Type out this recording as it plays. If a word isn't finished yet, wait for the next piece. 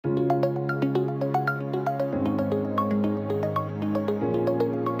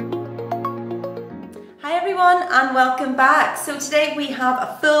everyone and welcome back. So today we have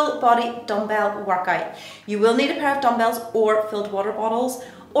a full body dumbbell workout. You will need a pair of dumbbells or filled water bottles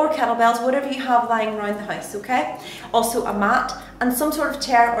or kettlebells, whatever you have lying around the house, okay? Also a mat and some sort of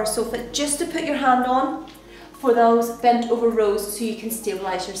chair or sofa just to put your hand on for those bent over rows so you can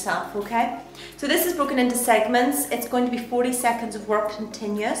stabilize yourself, okay? So this is broken into segments. It's going to be 40 seconds of work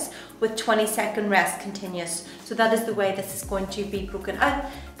continuous with 20-second rest continuous. So that is the way this is going to be broken out.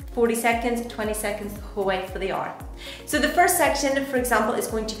 40 seconds, 20 seconds, the whole way for the hour. So the first section, for example, is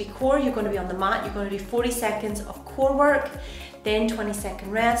going to be core. You're going to be on the mat. You're going to do 40 seconds of core work, then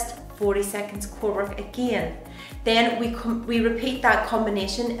 20-second rest, 40 seconds core work again. Then we repeat that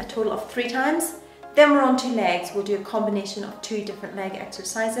combination a total of 3 times. Then we're on to legs. We'll do a combination of 2 different leg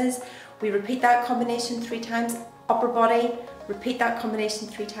exercises. We repeat that combination 3 times, upper body, repeat that combination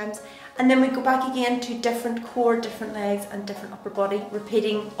 3 times, and then we go back again to different core, different legs and different upper body,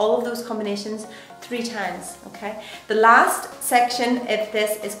 repeating all of those combinations 3 times, okay? The last section of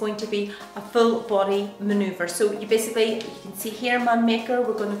this is going to be a full body maneuver. So you can see here, man maker,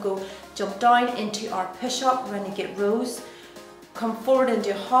 we're going to go jump down into our push-up, renegade rows, come forward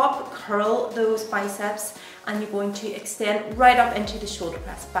into a hop, curl those biceps, and you're going to extend right up into the shoulder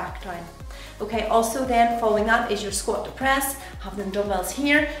press, back down. Okay, also then following that is your squat to press, have them dumbbells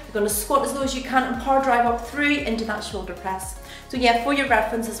here. You're going to squat as low as you can and power drive up through into that shoulder press. So yeah, for your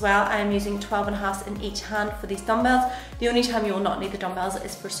reference as well, I am using 12.5 in each hand for these dumbbells. The only time you will not need the dumbbells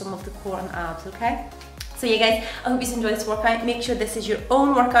is for some of the core and abs, okay? So yeah guys, I hope you enjoy this workout. Make sure this is your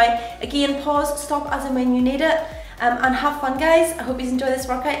own workout. Again, pause, stop as and when you need it. And have fun guys. I hope you enjoy this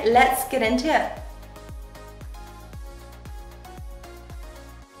workout. Let's get into it.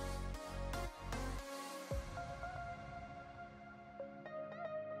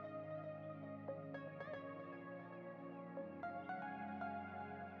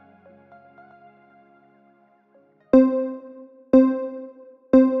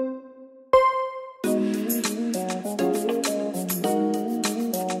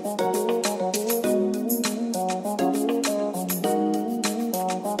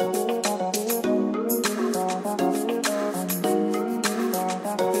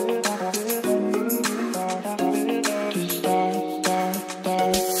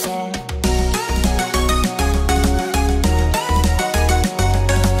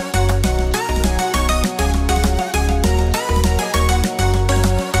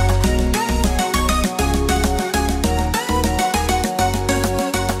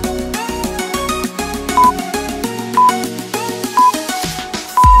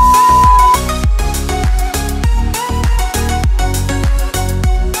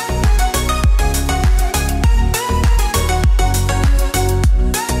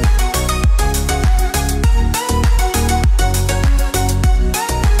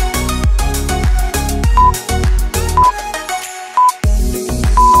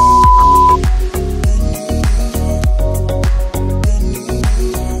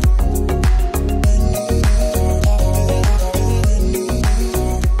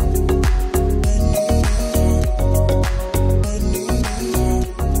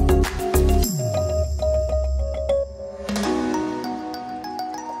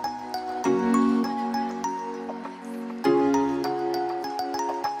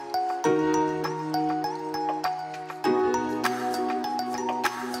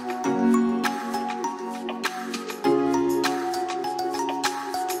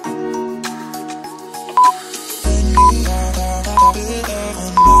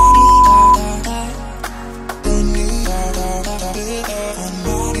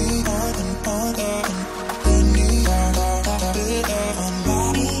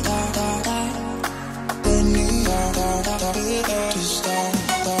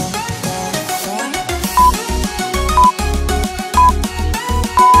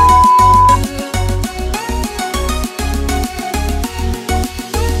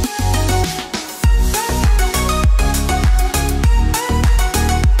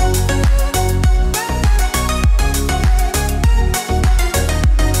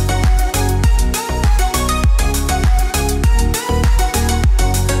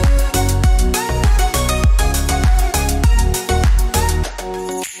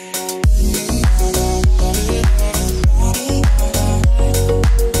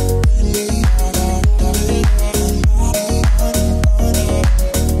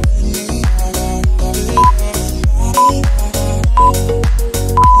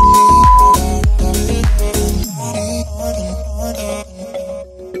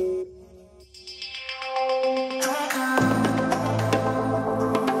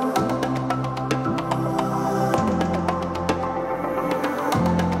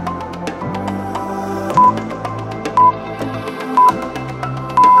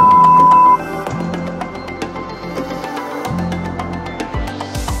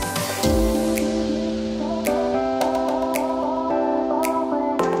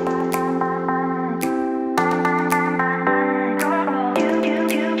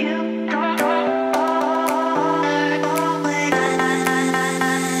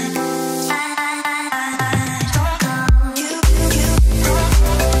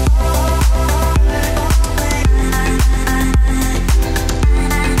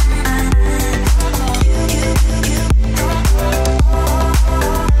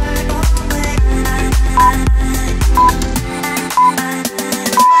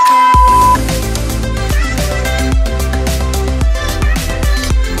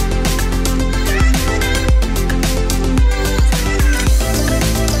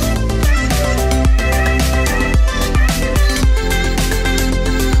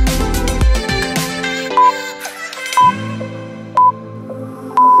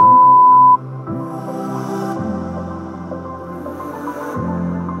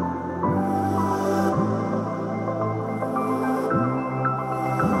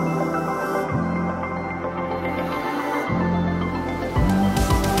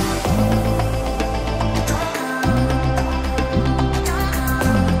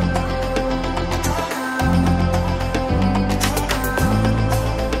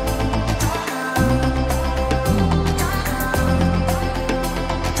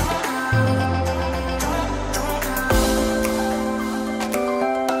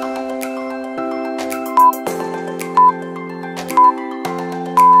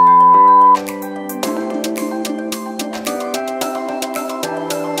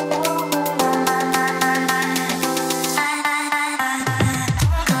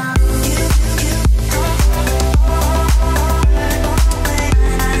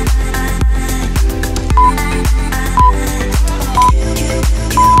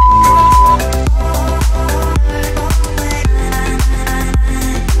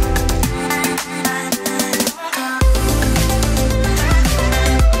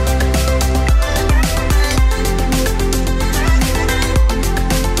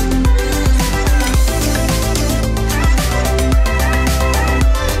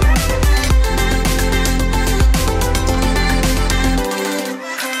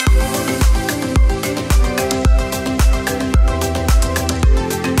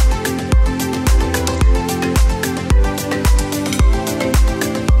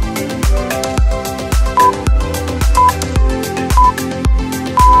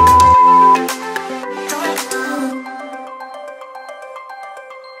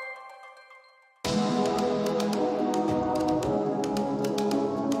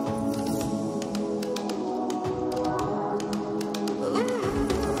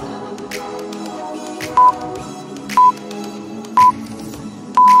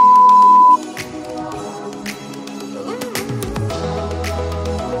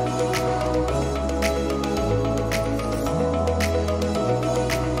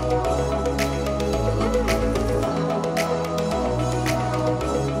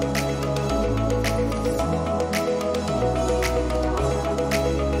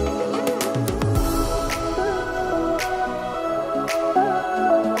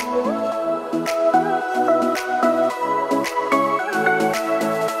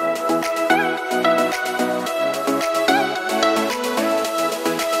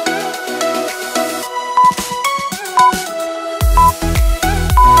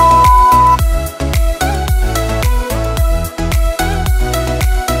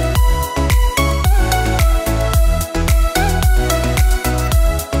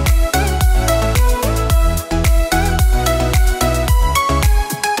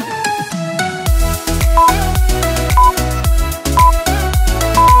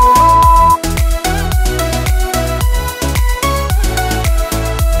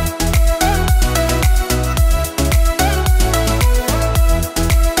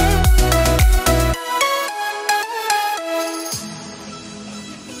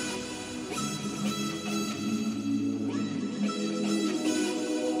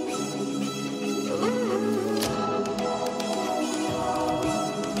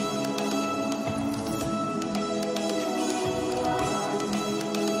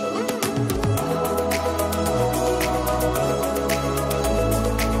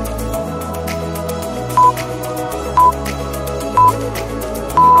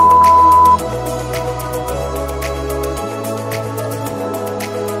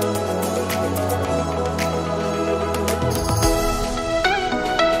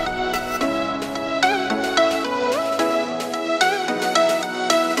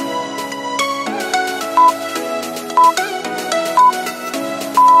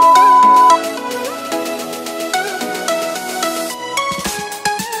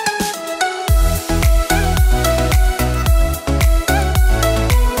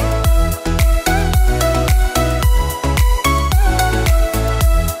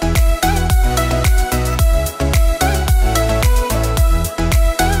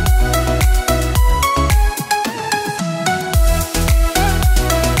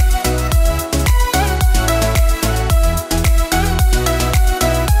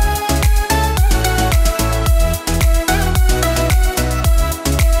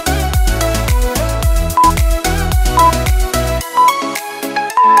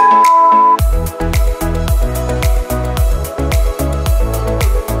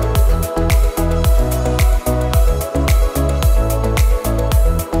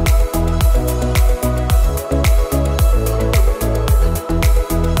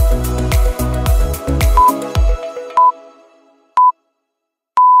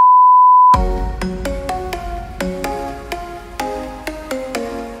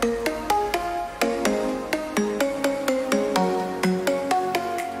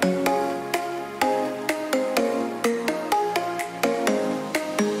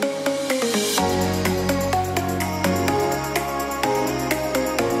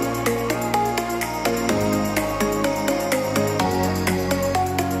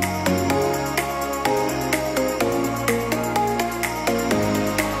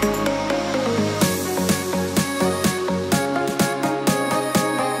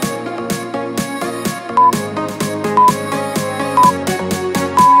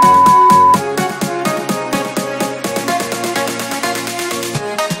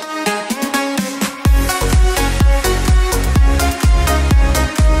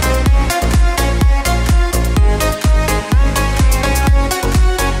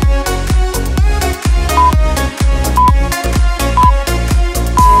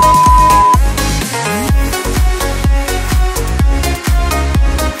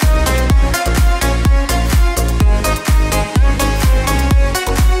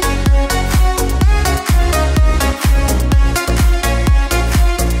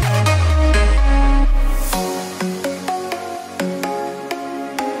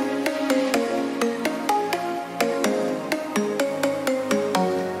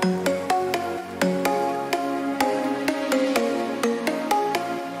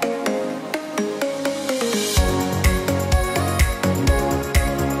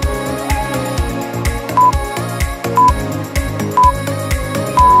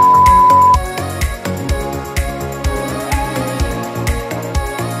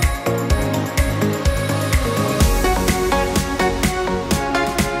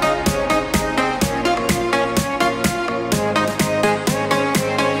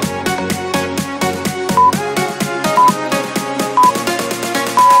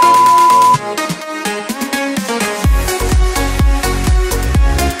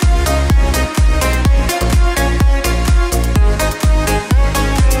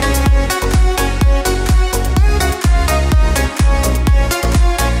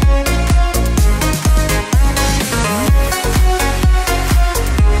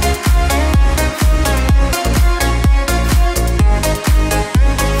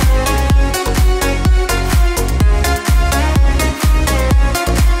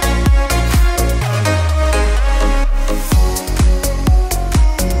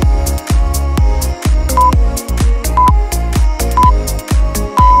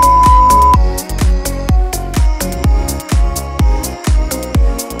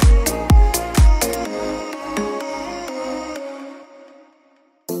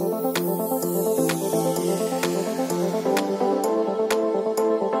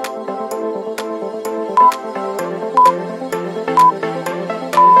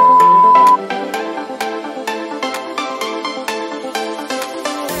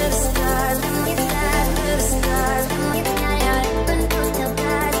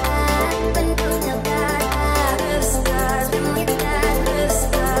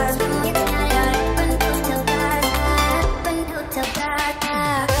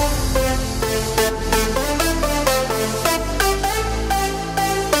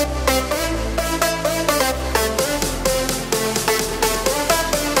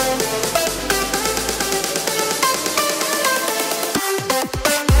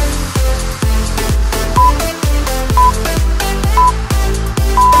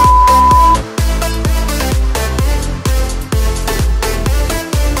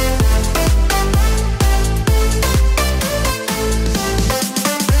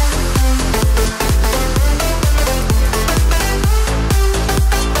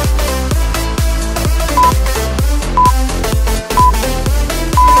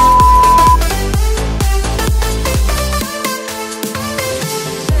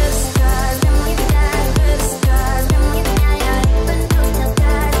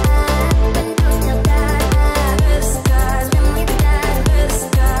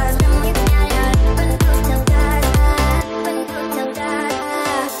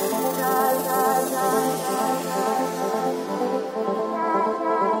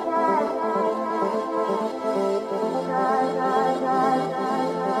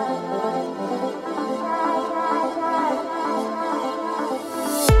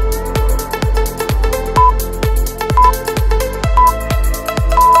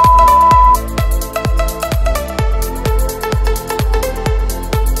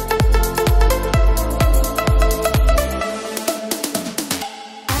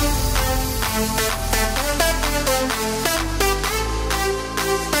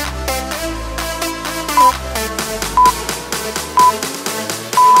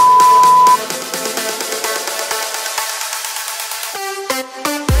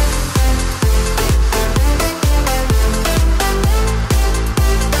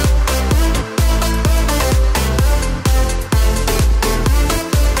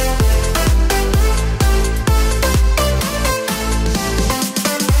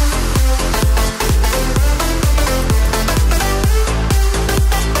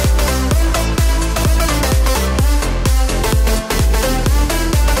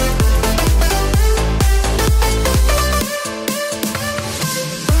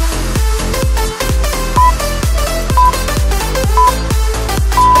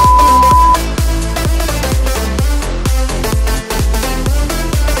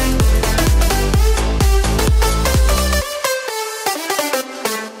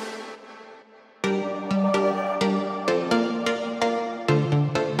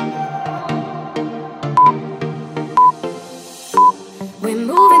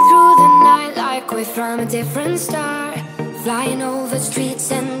 From a different star, flying over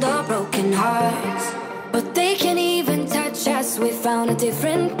streets and our broken hearts. But they can't even touch us, we found a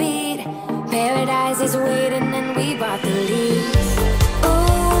different beat. Paradise is waiting and we bought the leads.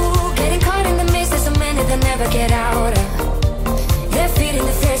 Ooh, getting caught in the mist, there's so many that never get out of. They're feeding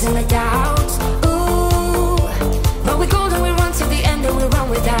the fears and the doubts. Ooh, but we're golden, we run to the end and we run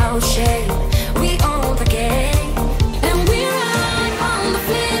without shame. We own the game, and we ride on the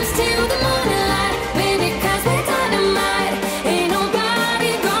flames till the morning.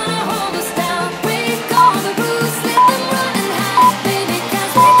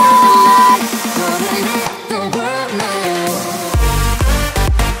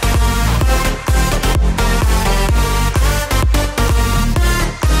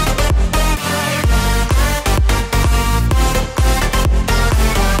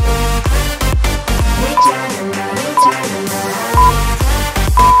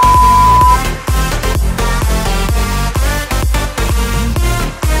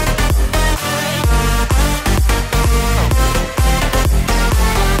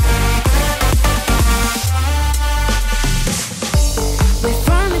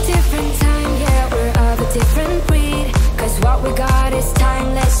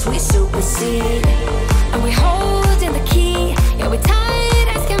 And we hold in the key, yeah, we're tight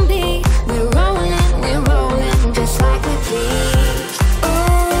as can be. We're rolling just like we please.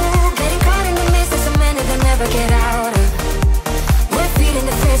 Ooh, getting caught in the mist, there's so many that never get out of. We're feeding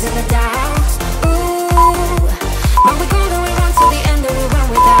the fears and the doubts. Ooh, but we golden, we run to the end and we run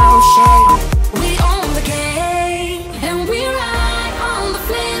without shame. We own the game, and we ride on the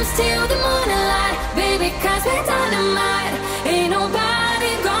flames till the morning light. Baby, 'cause we're dynamite. Ain't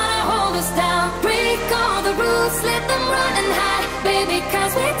nobody gonna hold us down. Break all the rules, let them run and hide. Baby,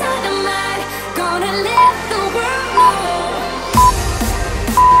 'cause we're dynamite. Gonna let the world know.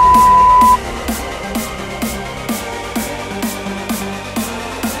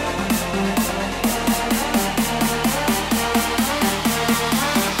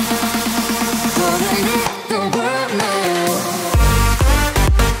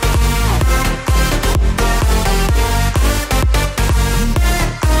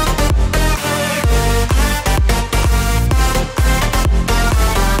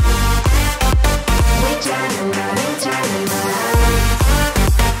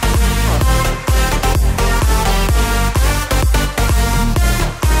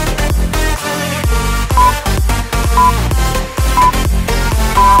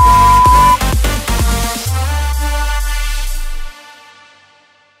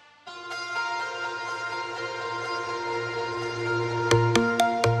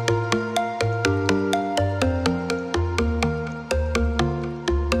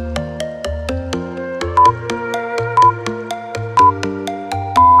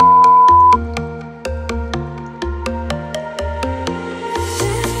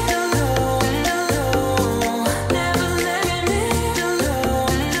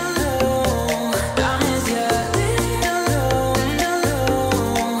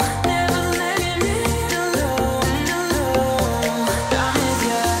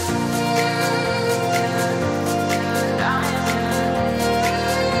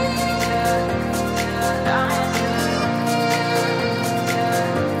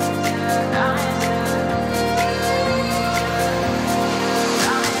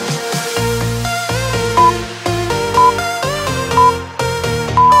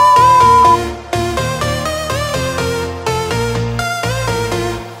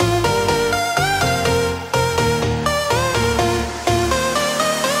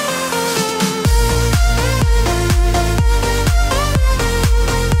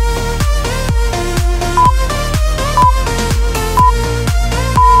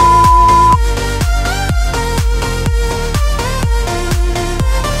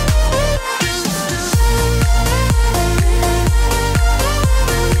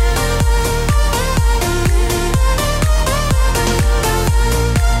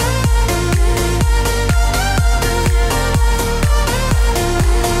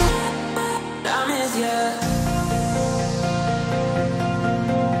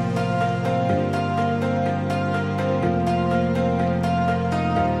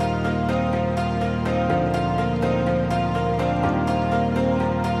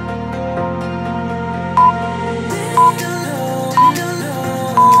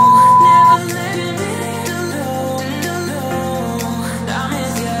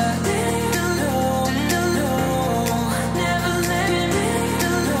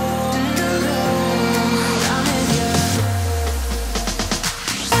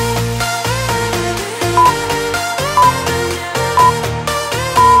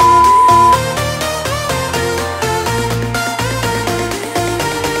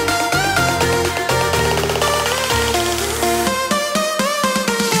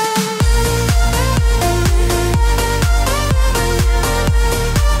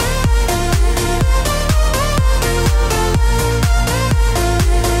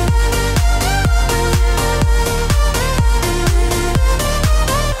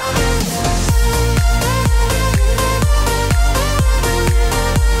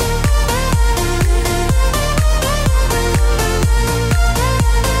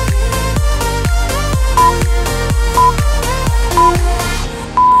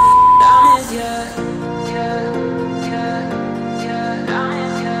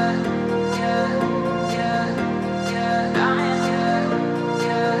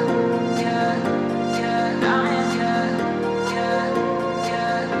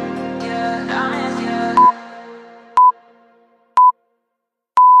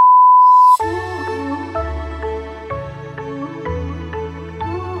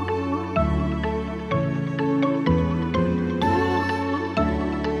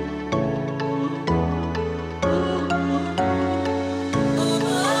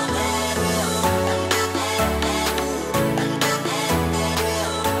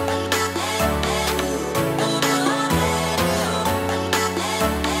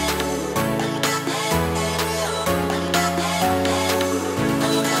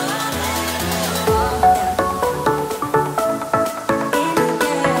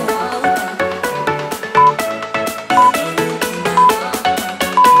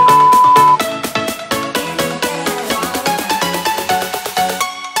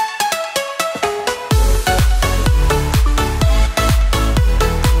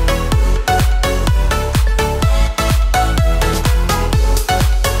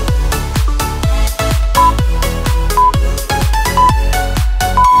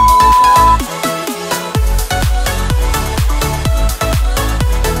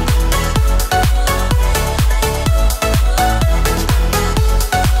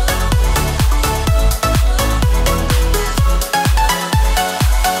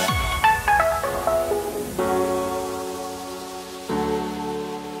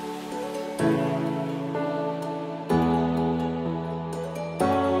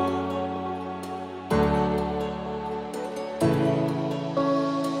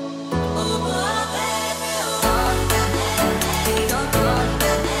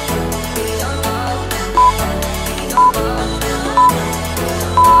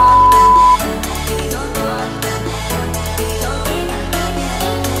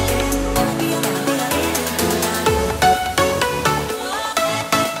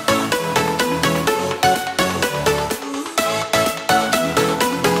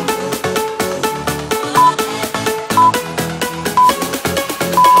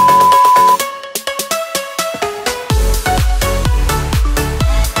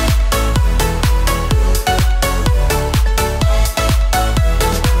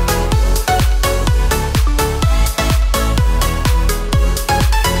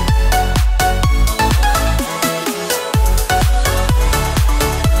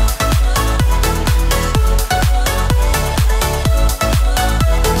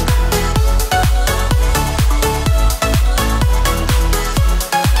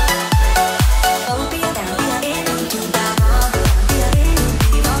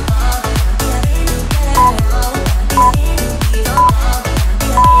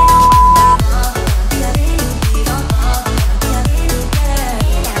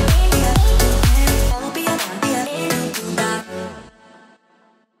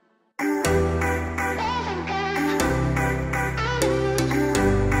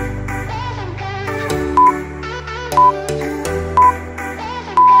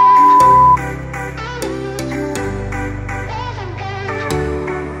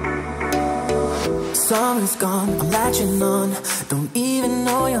 Summer's gone, I'm latching on. Don't even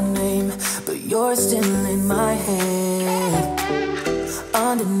know your name, but you're still in my head.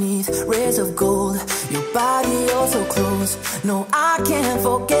 Underneath rays of gold, your body oh so close. No, I can't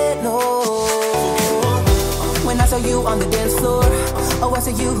forget, no. When I saw you on the dance floor, oh, I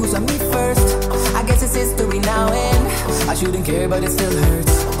saw you who saw me first. I guess it's history now and I shouldn't care, but it still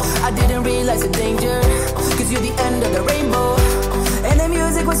hurts. I didn't realize the danger, cause you're the end of the rainbow. And the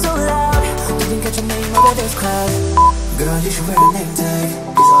music was so loud, didn't catch your name out of this crowd. Girl, you should wear a name tag,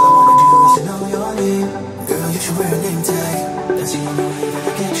 cause all I wanna do is to know your name. Girl, you should wear a name tag, that's the only way that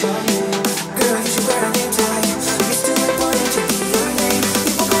I get your name. Girl, you should wear a name tag, it's too important to be your name.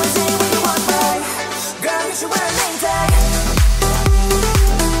 People go insane when you walk by. Girl, you should wear a name tag.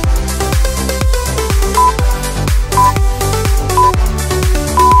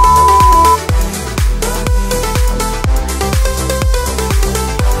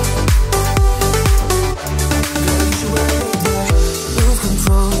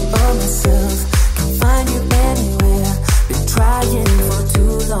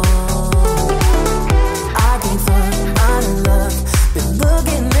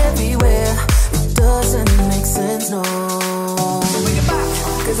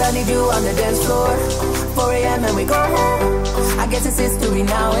 I need you on the dance floor, 4 AM and we go home. I guess it's history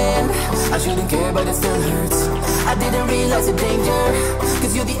now and I shouldn't care, but it still hurts. I didn't realize the danger,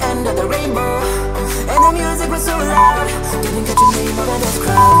 cause you're the end of the rainbow. And the music was so loud, didn't catch your name out of this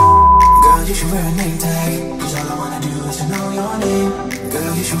crowd. Girl, you should wear a name tag, cause all I wanna do is to know your name.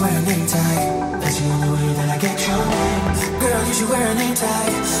 Girl, you should wear a name tag, that's the only way that I get your name. Girl, you should wear a name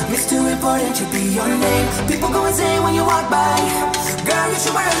tag, it's too important to be your name. People go insane when you walk by. Girl, you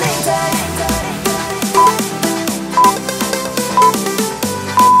should wear a name tag.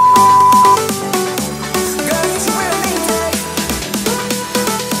 Girl, you should wear a name tag.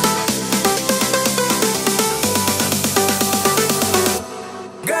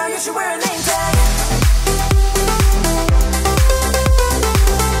 Girl, you should wear a name tag.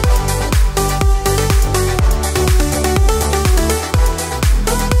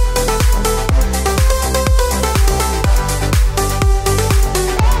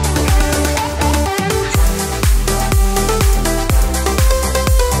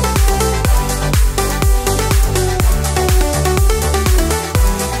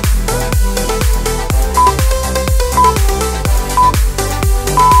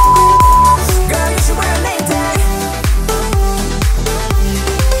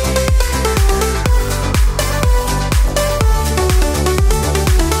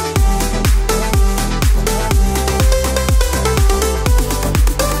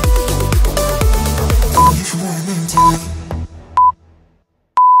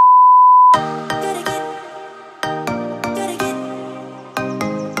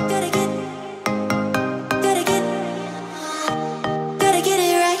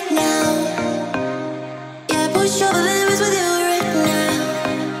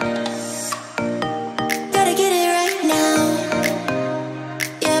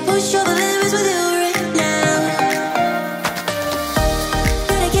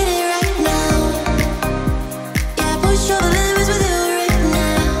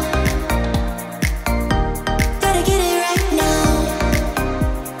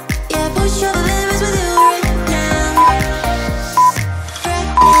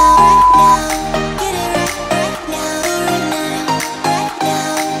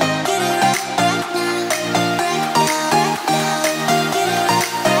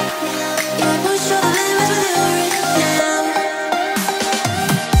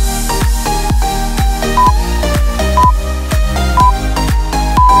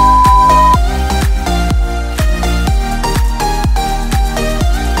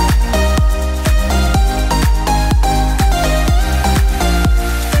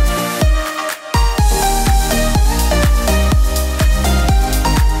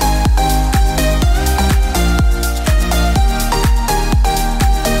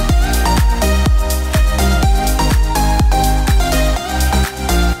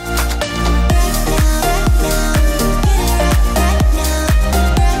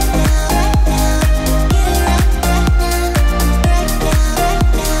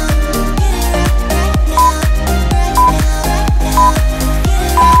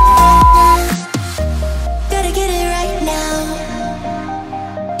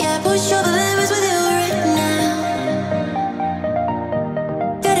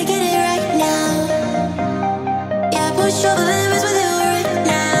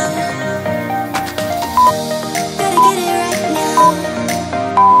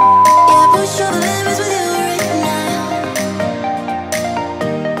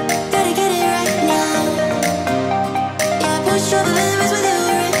 Right now.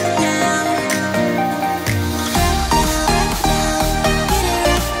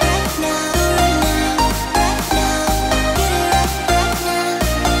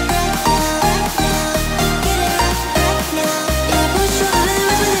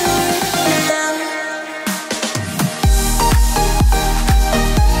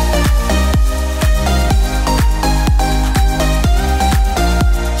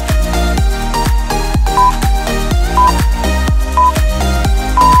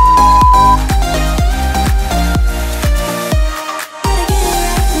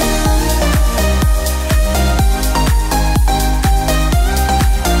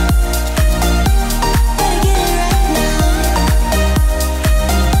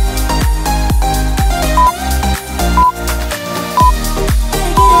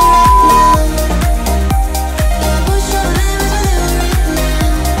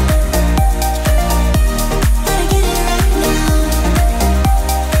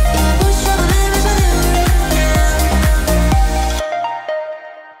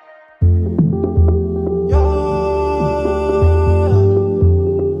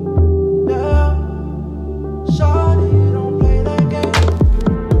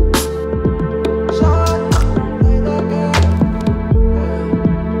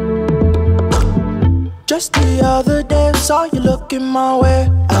 saw you looking my way,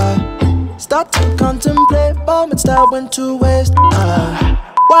 I start to contemplate moments that went to waste.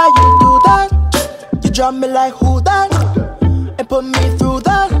 Why you do that? You drop me like who that? And put me through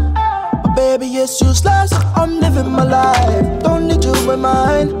that. But baby, it's useless. I'm living my life. Don't need you in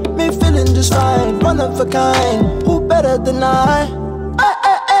mind. Me feeling just fine. One of a kind. Who better than I?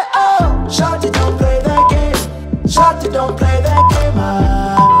 Oh. Shawty, don't play that game. Shawty, don't play that game. I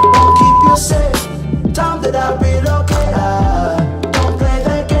won't keep you safe. Time that I relocate. Don't play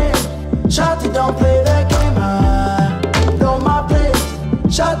that game. Shawty, don't play that game. I know my place.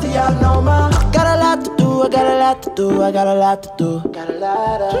 Shawty, I know my. Got a lot to do, I got a lot to do, I got a lot to do. Got a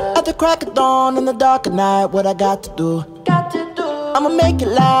lot of. At the crack of dawn, in the dark of night, what I got to do? Got to do. I'ma make it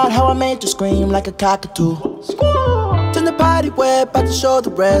loud, how I made you scream like a cockatoo. Turn the party wet, about to show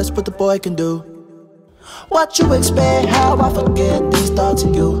the rest what the boy can do. What you expect, how I forget these thoughts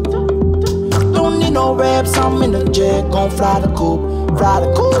of you. Don't need no reps, I'm in the jet, gon' fly the coop, fly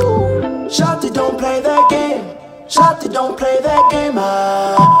the coop. Shawty, don't play that game. Shawty, don't play that game.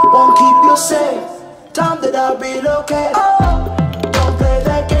 I won't keep you safe. Time that I relocate. Don't play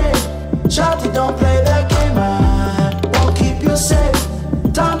that game. Shawty, don't play that game. I won't keep you safe.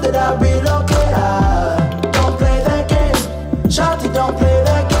 Time that I relocate. Don't play that game. Shawty, don't play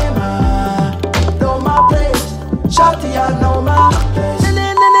that game. I know my place. Shawty, I know my place.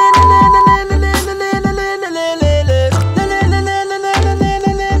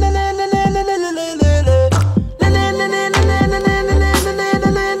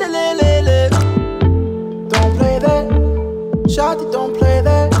 Shawty, don't play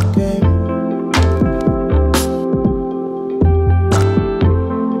that game.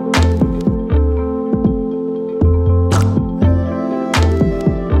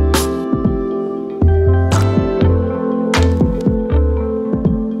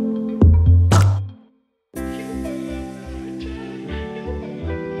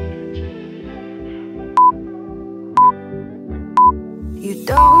 You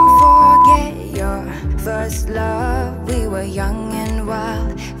don't forget your first love. We were young and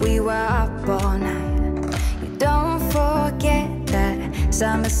wild, we were up all night. You don't forget that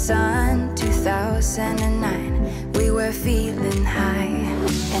summer sun 2009. We were feeling high,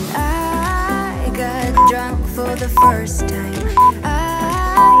 and I got drunk for the first time.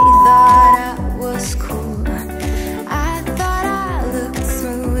 I thought I was cool. I thought I looked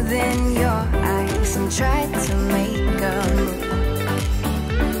smooth in your eyes and tried to make a move.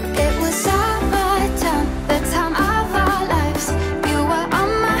 It was summertime, the time of our lives. You were on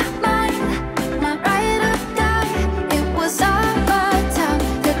my mind, my ride or die. It was summertime,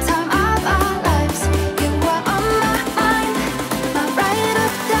 the time of our lives. You were on my mind, my ride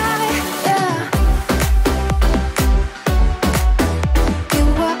or die. Yeah. You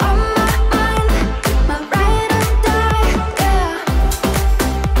were on my mind, my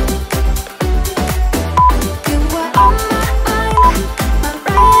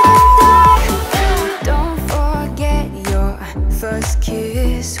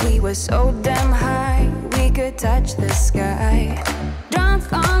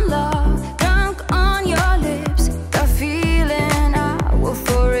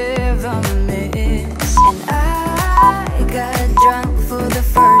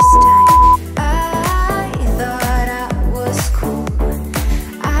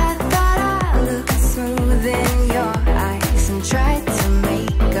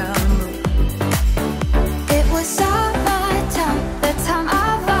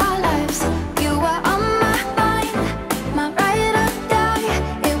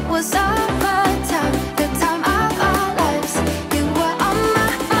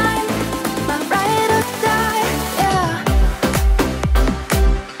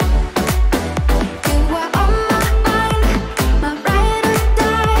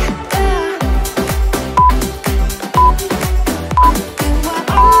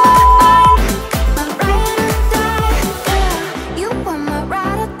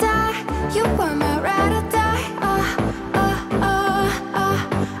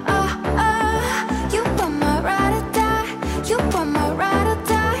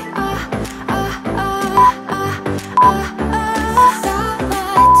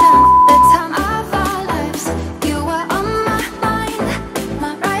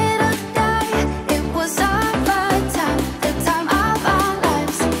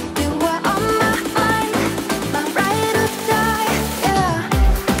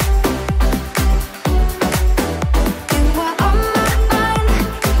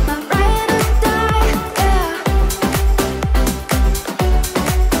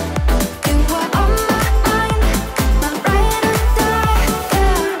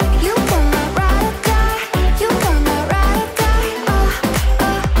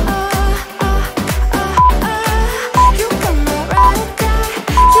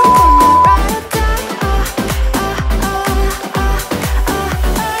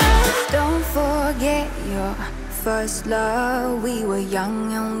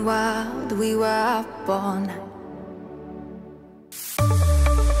running wild, we were up all night.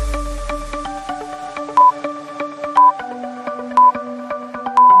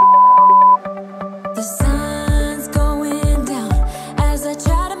 The sun's going down as I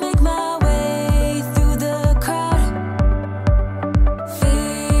try to make my way through the crowd.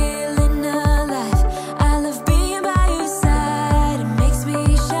 Feeling alive, I love being by your side, it makes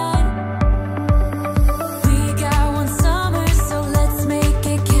me shine. We got one summer, so let's make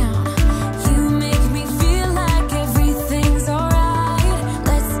it count. You make me feel like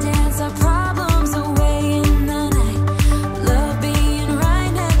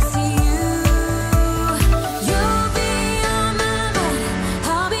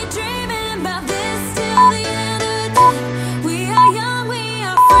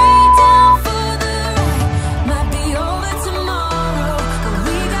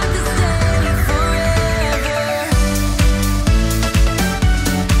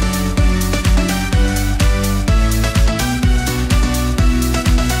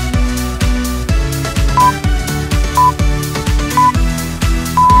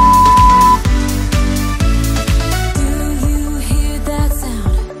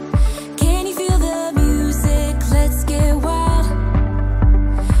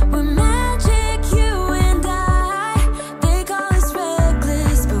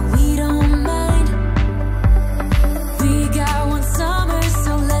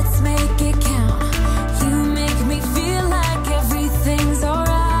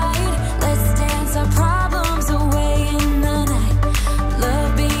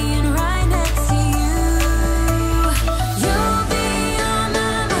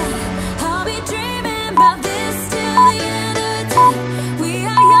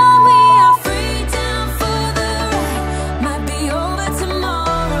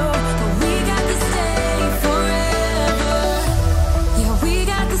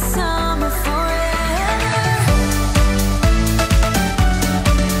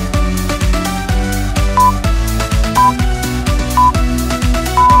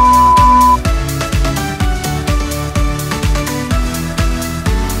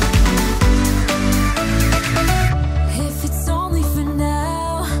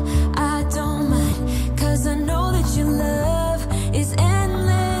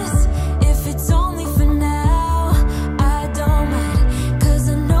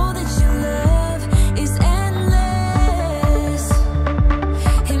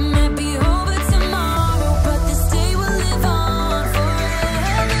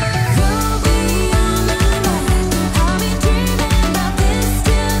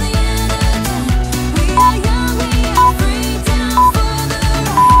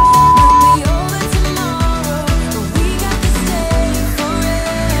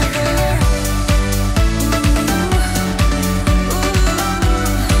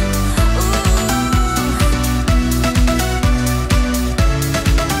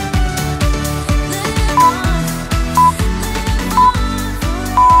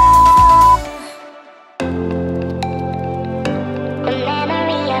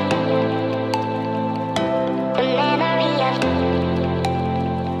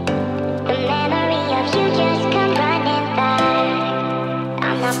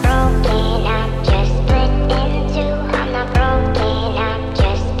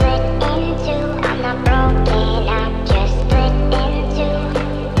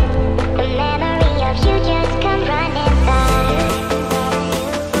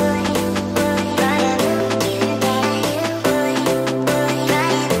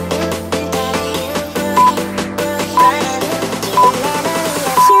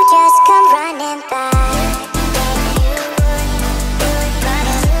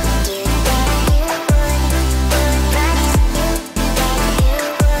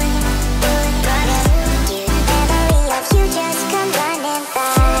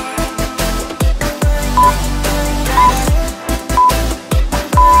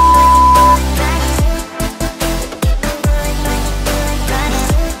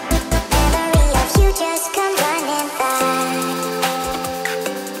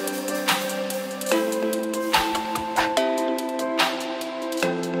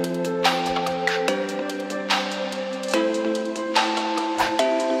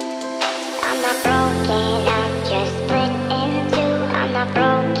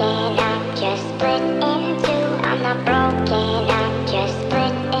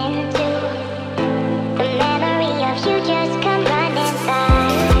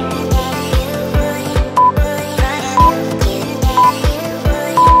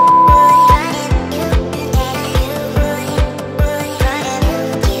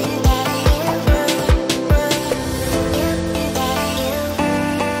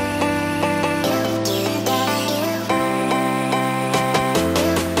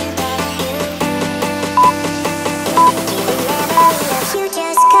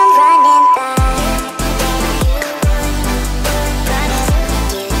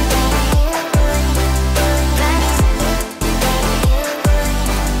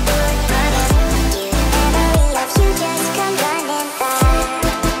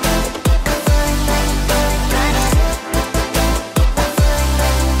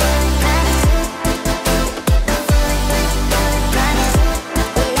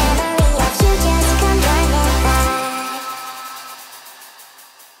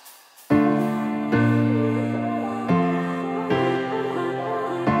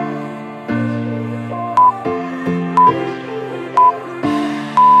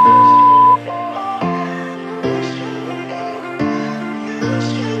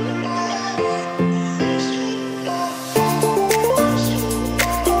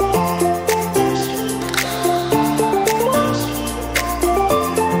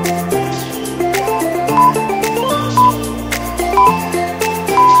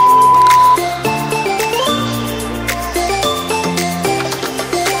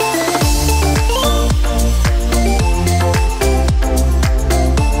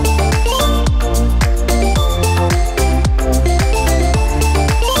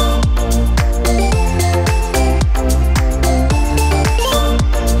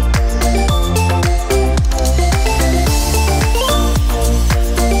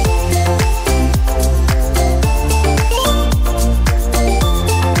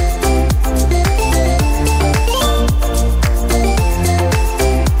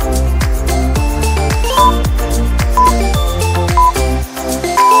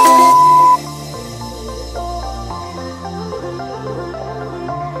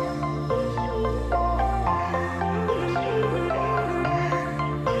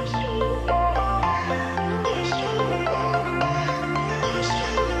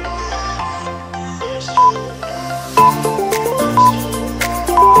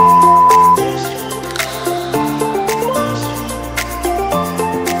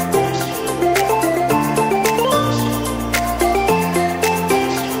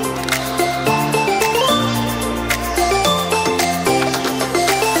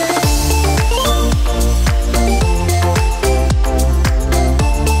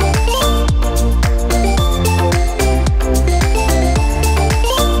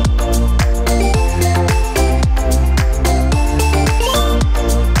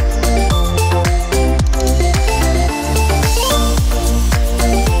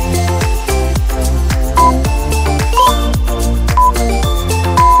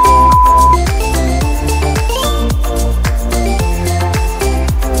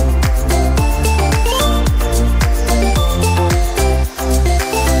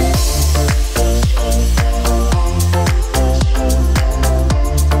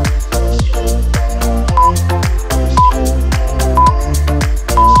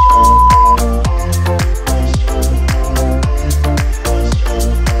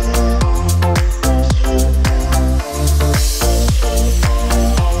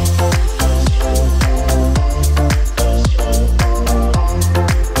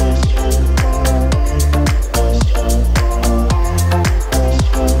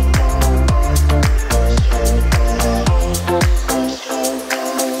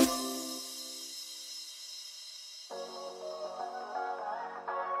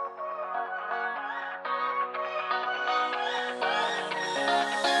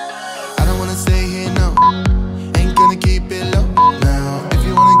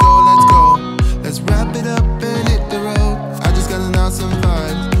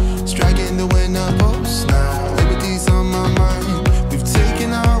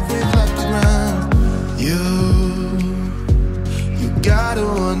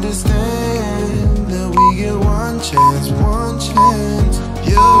understand that we get one chance, one chance.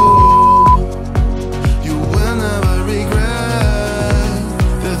 You will never regret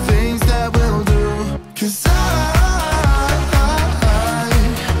the things that we'll do. 'Cause I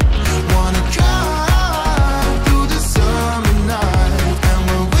wanna drive through the summer night. And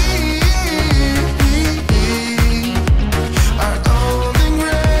when we are old and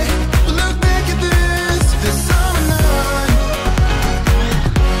gray, look back at this summer night.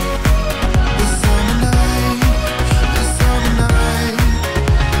 This summer night, this summer night.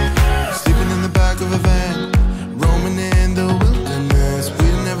 Sleeping in the back of a van, roaming in the wilderness.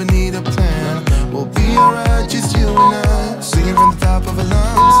 We'll never need a plan, we'll be alright, just you and I. Singing from the top of our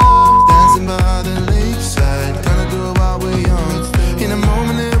lungs, dancing by the lakeside. Gonna do it while we're young, in a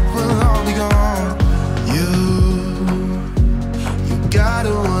moment it will all be gone. You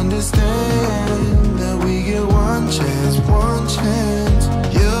gotta understand that we get one chance, one chance.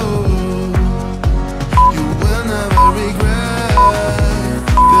 You will never regret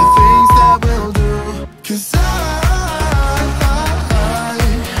the things that we'll do. 'Cause I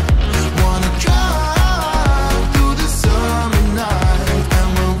wanna drive through the summer night. And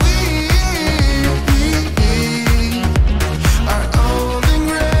when we are old and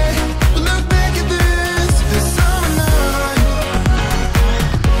gray, we'll look back at this summer night.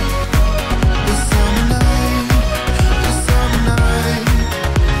 This summer night, this summer night.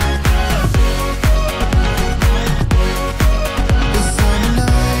 This summer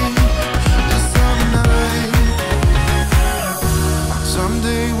night, this summer night.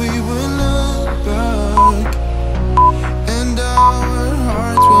 Someday we will look back and our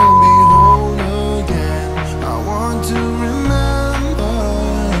hearts will be whole again. I want to remember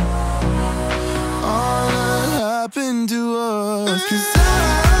all that happened to us. 'Cause I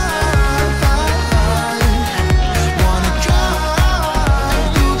wanna drive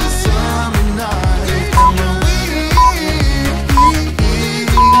through the summer night. And when we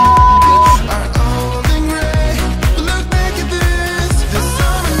are old and gray, we'll look back at this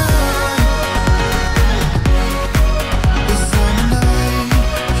summer night. This summer night,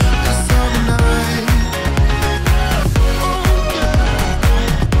 this summer night. Oh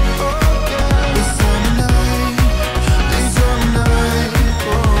yeah, oh yeah. This summer night, this summer night.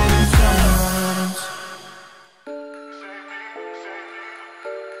 Oh, this summer night.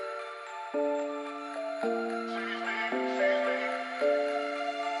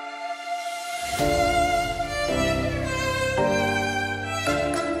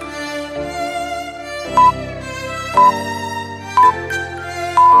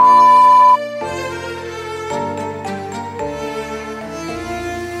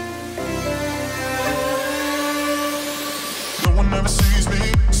 No one ever sees me,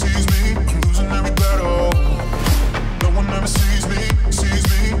 I'm losing every battle. No one ever sees me, I'm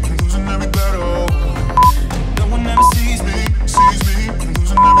losing every battle. No one ever sees me, I'm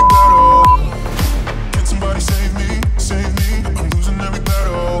losing every battle. Can somebody save me, I'm losing every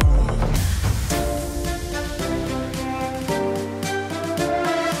battle.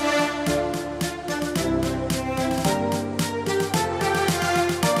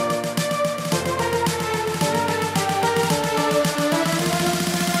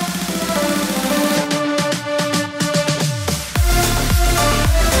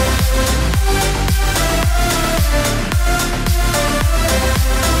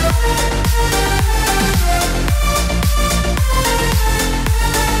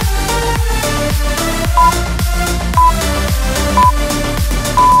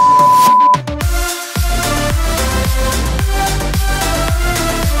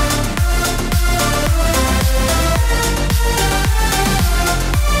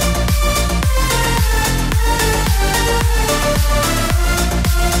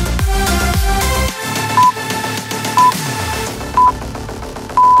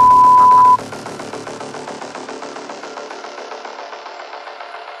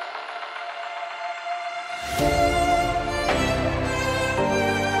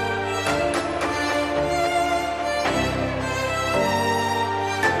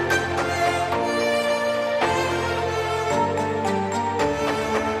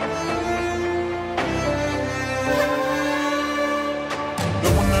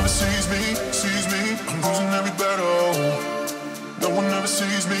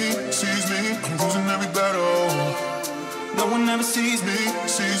 I'm losing every battle. No one ever sees me,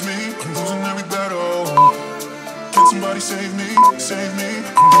 I'm losing every battle. Can somebody save me,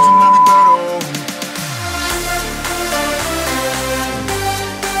 I'm losing every battle.